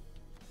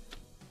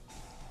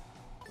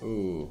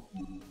 Ooh.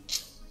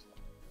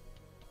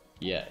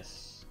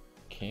 Yes.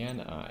 Can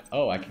I?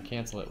 Oh, I can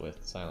cancel it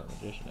with Silent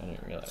Magician. I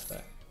didn't realize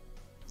that.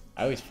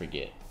 I always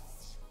forget.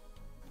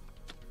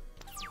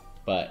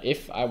 But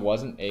if I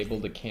wasn't able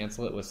to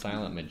cancel it with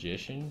Silent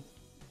Magician...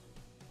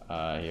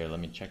 here, let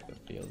me check the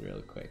field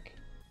really quick.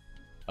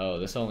 Oh,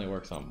 this only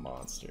works on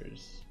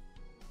monsters.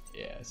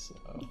 Yeah, so...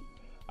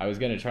 I was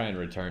gonna try and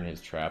return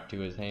his trap to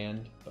his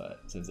hand,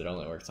 but since it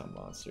only works on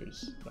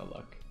monsters, no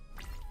luck.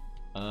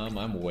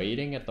 I'm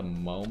waiting at the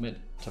moment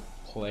to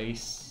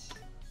place...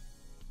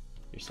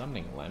 You're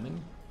summoning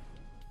Lemon?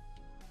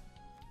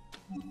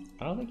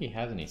 I don't think he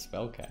has any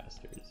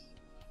spellcasters.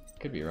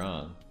 Could be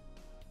wrong.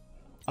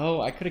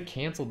 Oh, I could have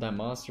canceled that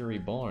Monster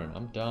Reborn.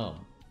 I'm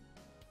dumb.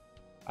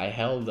 I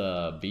held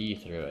a B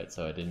through it,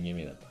 so it didn't give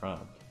me the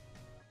prompt.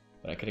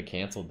 But I could have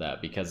canceled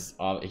that because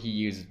he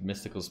used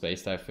Mystical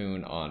Space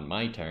Typhoon on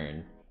my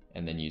turn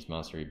and then used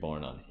Monster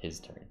Reborn on his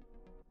turn.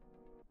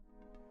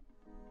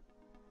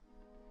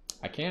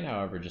 I can,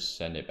 however, just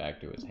send it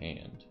back to his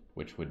hand,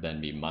 which would then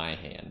be my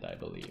hand, I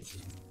believe.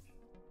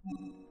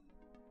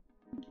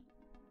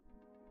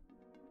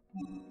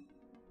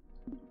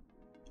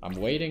 I'm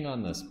waiting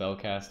on the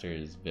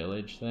Spellcaster's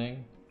Village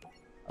thing.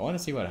 I want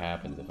to see what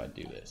happens if I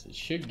do this. It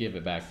should give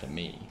it back to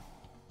me.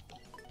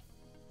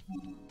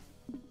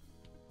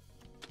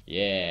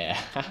 Yeah!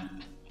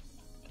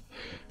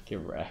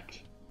 Get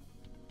wrecked.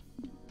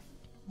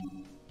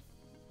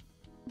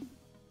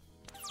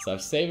 So I'm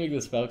saving the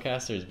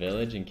Spellcaster's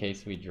Village in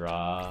case we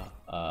draw,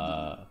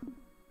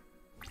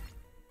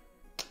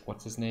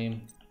 what's his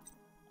name?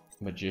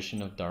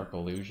 Magician of Dark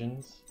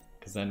Illusions.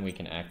 Because then we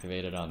can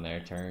activate it on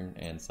their turn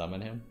and summon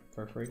him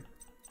for free.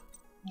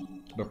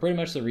 But pretty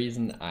much the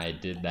reason I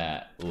did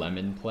that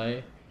Lemon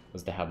play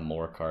was to have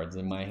more cards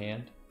in my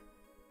hand.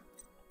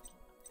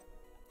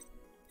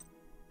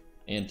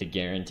 And to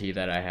guarantee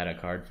that I had a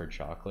card for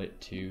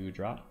Chocolate to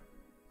drop.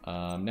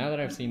 Now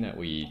that I've seen that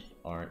we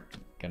aren't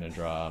going to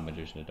draw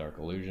Magician of Dark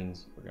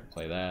Illusions, we're going to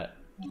play that.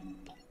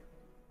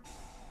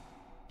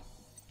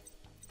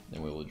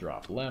 Then we will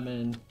drop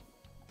Lemon.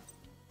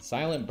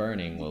 Silent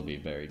Burning will be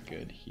very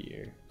good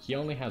here. He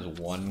only has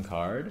one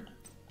card.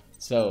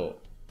 So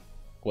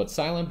what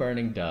Silent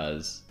Burning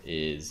does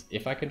is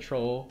if I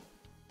control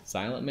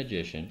Silent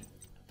Magician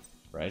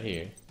right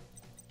here,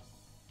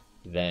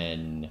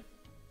 then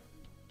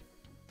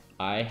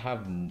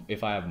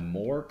if I have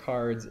more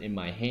cards in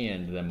my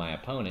hand than my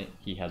opponent,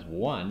 he has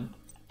one.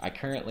 I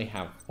currently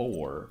have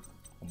 4,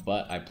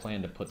 but I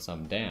plan to put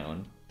some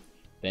down.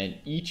 Then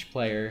each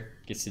player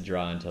gets to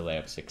draw until they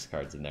have 6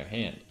 cards in their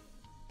hand.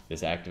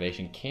 This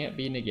activation can't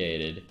be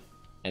negated,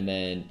 and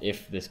then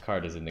if this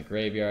card is in the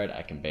graveyard,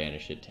 I can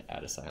banish it to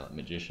add a Silent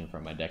Magician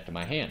from my deck to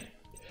my hand.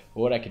 But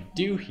what I could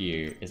do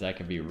here is I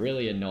could be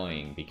really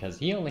annoying because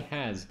he only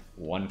has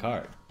one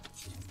card.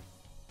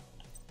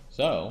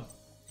 So,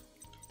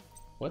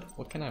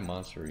 what can I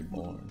Monster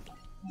Reborn?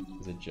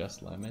 Is it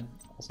just Lemon?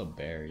 Also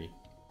Barry.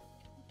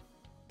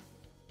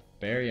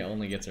 Barry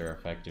only gets her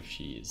effect if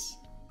she's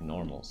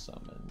normal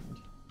summoned.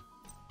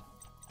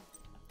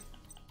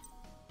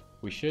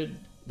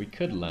 We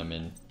could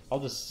lemon. I'll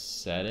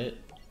just set it.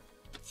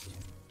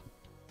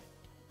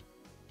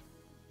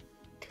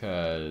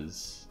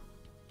 Cause,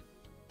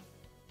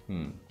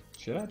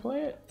 should I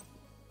play it?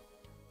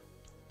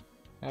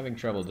 Having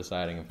trouble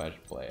deciding if I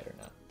should play it or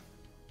not.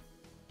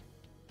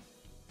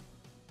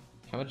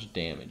 How much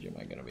damage am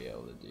I gonna be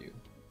able to do?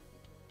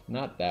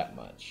 Not that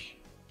much.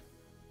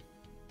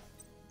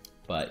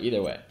 But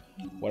either way,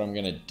 what I'm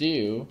gonna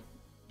do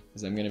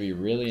is I'm gonna be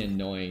really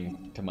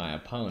annoying to my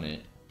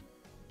opponent,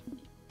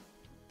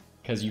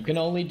 because you can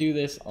only do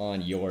this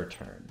on your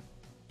turn.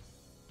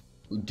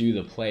 Do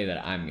the play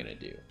that I'm gonna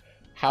do.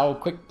 How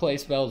quick play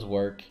spells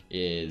work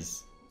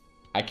is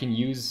I can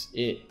use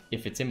it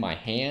if it's in my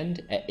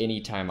hand at any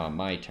time on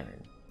my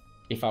turn.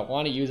 If I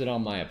want to use it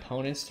on my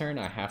opponent's turn,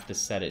 I have to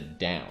set it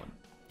down.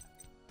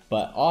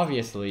 But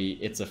obviously,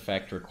 its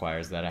effect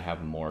requires that I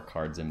have more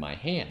cards in my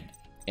hand,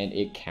 and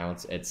it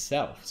counts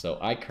itself. So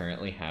I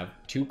currently have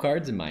 2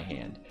 cards in my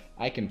hand.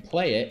 I can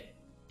play it,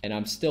 and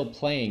I'm still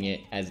playing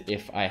it as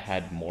if I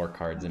had more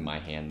cards in my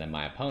hand than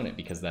my opponent,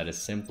 because that is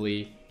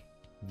simply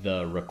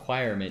the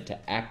requirement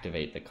to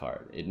activate the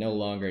card. It no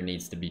longer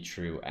needs to be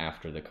true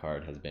after the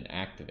card has been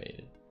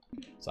activated.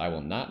 So I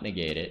will not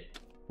negate it.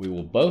 We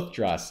will both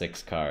draw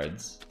 6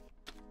 cards.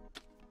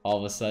 All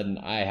of a sudden,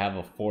 I have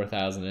a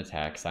 4,000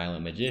 attack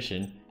Silent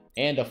Magician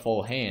and a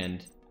full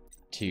hand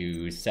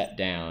to set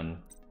down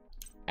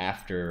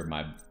after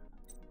my,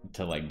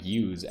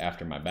 use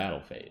after my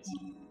battle phase.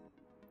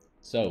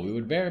 So we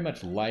would very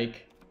much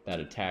like that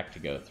attack to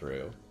go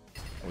through.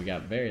 We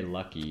got very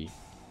lucky.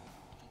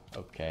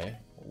 Okay,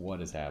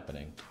 what is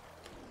happening?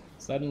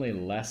 Suddenly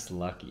less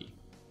lucky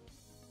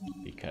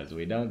because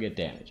we don't get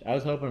damage. I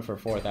was hoping for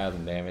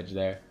 4,000 damage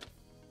there.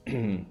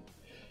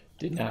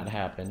 Did not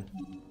happen.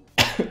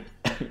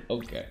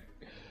 Okay.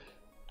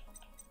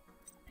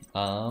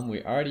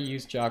 We already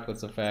used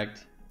Chocolate's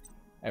effect.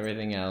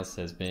 Everything else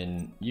has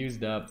been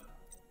used up.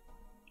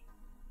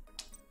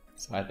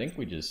 So I think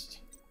we just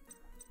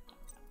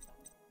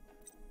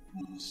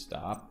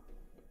stop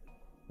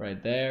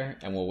right there,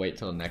 and we'll wait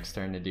till next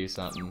turn to do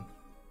something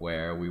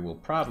where we will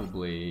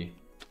probably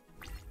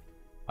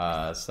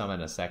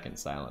summon a second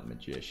Silent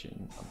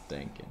Magician, I'm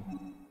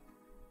thinking.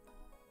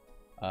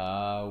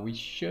 We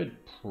should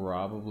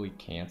probably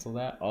cancel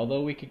that,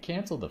 although we could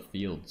cancel the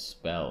field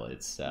spell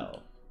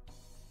itself.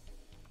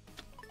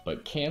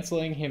 But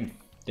canceling him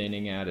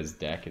thinning out his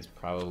deck is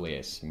probably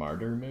a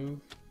smarter move.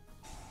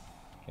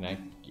 Can I?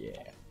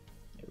 Yeah.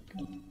 There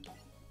we go.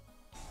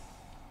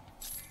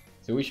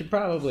 So we should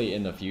probably,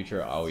 in the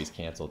future, always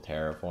cancel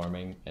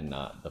terraforming and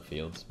not the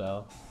field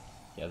spell.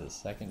 He has a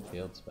second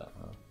field spell,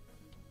 huh?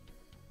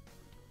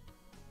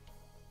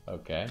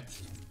 Okay.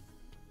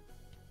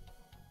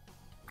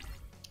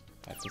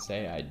 I have to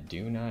say, I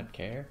do not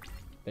care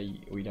that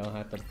we don't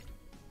have to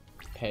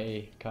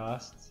pay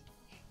costs.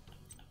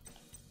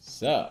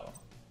 So,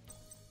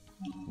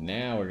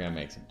 now we're gonna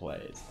make some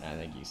plays. I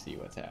think you see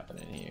what's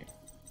happening here.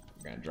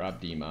 We're gonna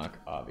drop DMOC,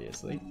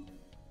 obviously.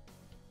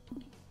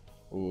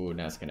 Ooh,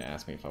 now it's gonna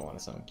ask me if I want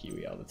to summon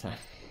Kiwi all the time.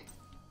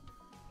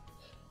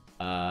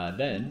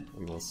 Then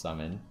we will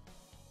summon.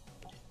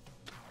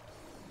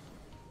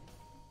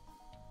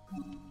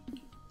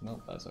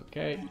 Nope, that's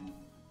okay.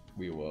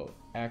 We will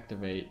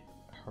activate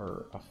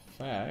her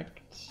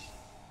effect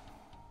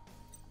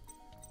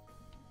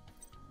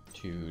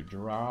to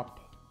drop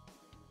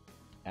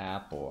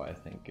Apple, I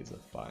think is a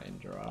fine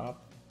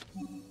drop.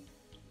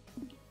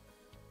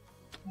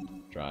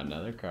 Draw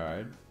another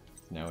card.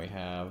 So now we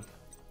have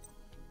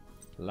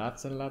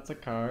lots and lots of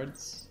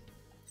cards.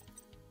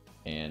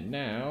 And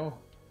now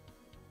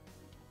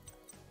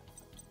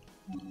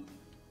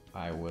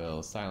I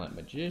will Silent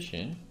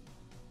Magician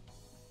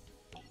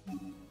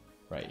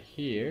right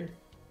here.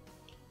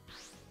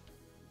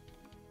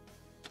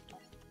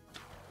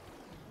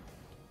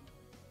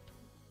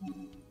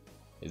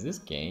 Is this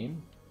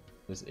game?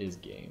 This is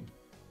game.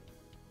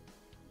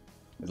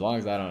 As long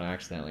as I don't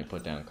accidentally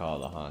put down Call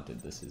of the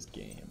Haunted, this is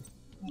game.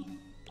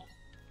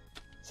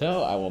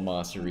 So I will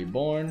Monster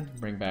Reborn,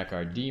 bring back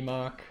our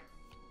DMOC,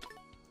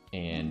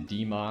 and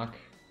DMOC,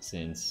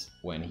 since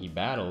when he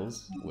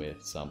battles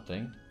with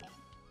something,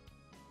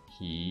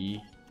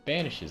 he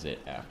banishes it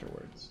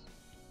afterwards.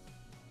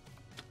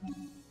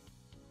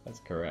 That's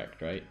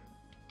correct, right?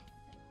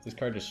 This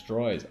card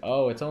destroys.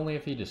 Oh, it's only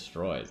if he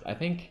destroys. I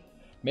think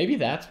maybe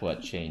that's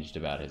what changed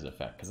about his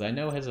effect, because I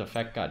know his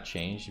effect got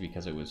changed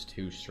because it was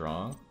too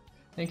strong.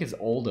 I think his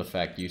old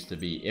effect used to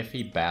be if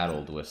he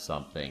battled with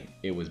something,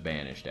 it was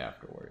banished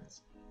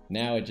afterwards.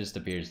 Now it just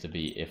appears to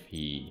be if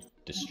he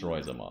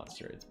destroys a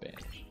monster, it's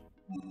banished.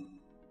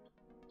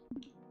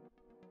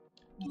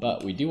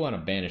 But we do want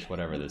to banish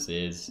whatever this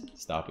is,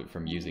 stop it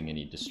from using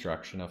any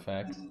destruction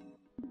effects.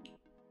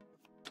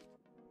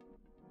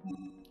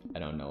 I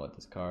don't know what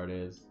this card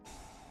is,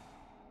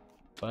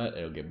 but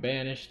it'll get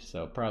banished,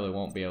 so probably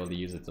won't be able to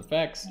use its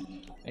effects.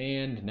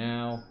 And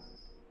now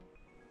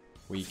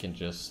we can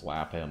just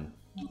slap him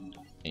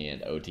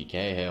and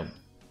OTK him.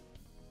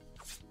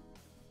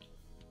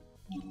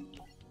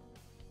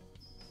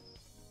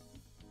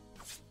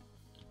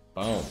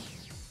 Boom.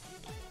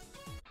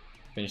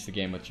 Finish the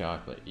game with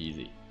chocolate.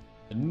 Easy.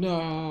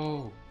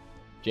 No!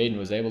 Jaden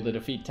was able to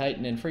defeat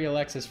Titan and free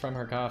Alexis from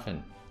her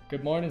coffin.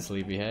 Good morning,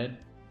 sleepyhead.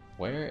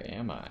 Where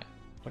am I?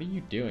 What are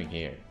you doing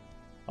here?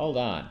 Hold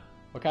on.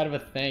 What kind of a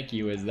thank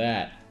you is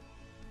that?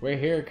 We're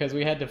here because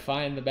we had to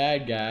find the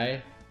bad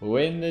guy,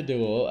 win the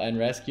duel, and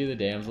rescue the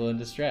damsel in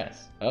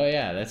distress. Oh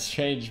yeah, that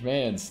strange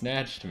man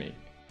snatched me.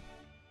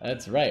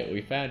 That's right,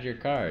 we found your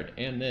card,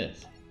 and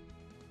this.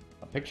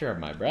 A picture of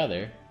my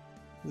brother?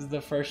 This is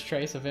the first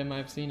trace of him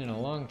I've seen in a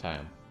long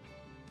time.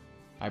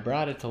 I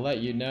brought it to let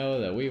you know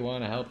that we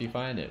want to help you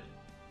find it.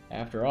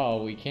 After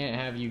all, we can't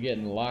have you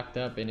getting locked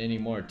up in any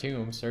more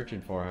tombs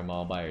searching for him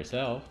all by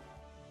yourself.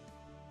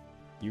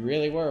 You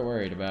really were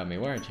worried about me,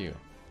 weren't you?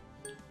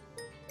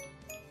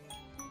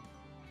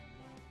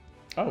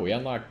 Oh, we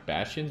unlocked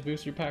Bastion's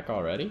booster pack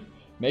already?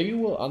 Maybe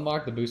we'll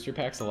unlock the booster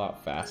packs a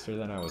lot faster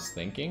than I was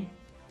thinking.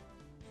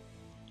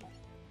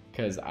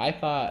 Because I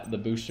thought the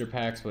booster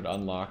packs would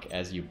unlock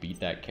as you beat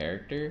that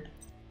character.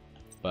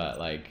 But,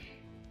 like,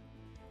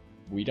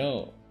 we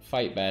don't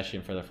fight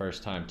Bastion for the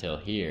first time till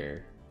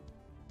here.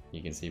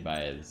 You can see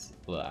by his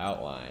little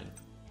outline.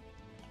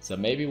 So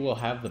maybe we'll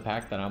have the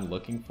pack that I'm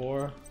looking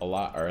for a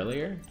lot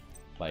earlier.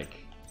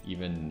 Like,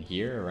 even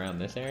here around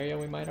this area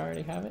we might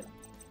already have it.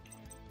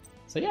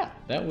 So yeah,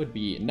 that would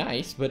be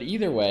nice. But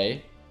either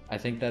way, I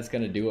think that's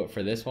going to do it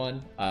for this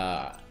one.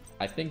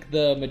 I think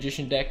the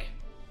Magician deck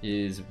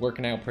is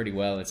working out pretty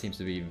well. It seems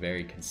to be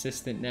very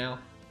consistent now.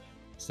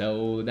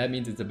 So that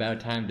means it's about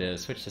time to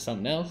switch to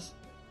something else.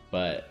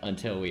 But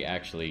until we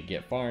actually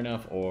get far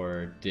enough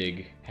or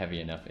dig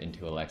heavy enough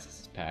into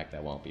Alexis's pack,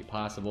 that won't be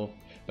possible.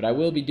 But I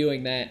will be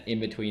doing that in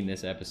between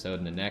this episode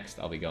and the next.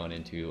 I'll be going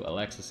into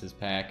Alexis's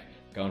pack,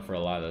 going for a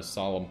lot of those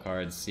Solemn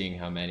cards, seeing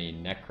how many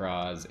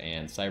Necros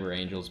and Cyber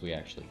Angels we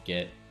actually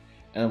get.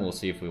 And then we'll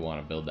see if we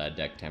want to build that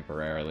deck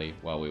temporarily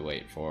while we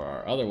wait for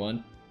our other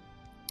one.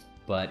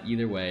 But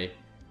either way,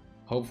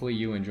 hopefully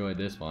you enjoyed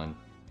this one,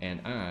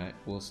 and I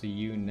will see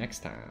you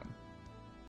next time.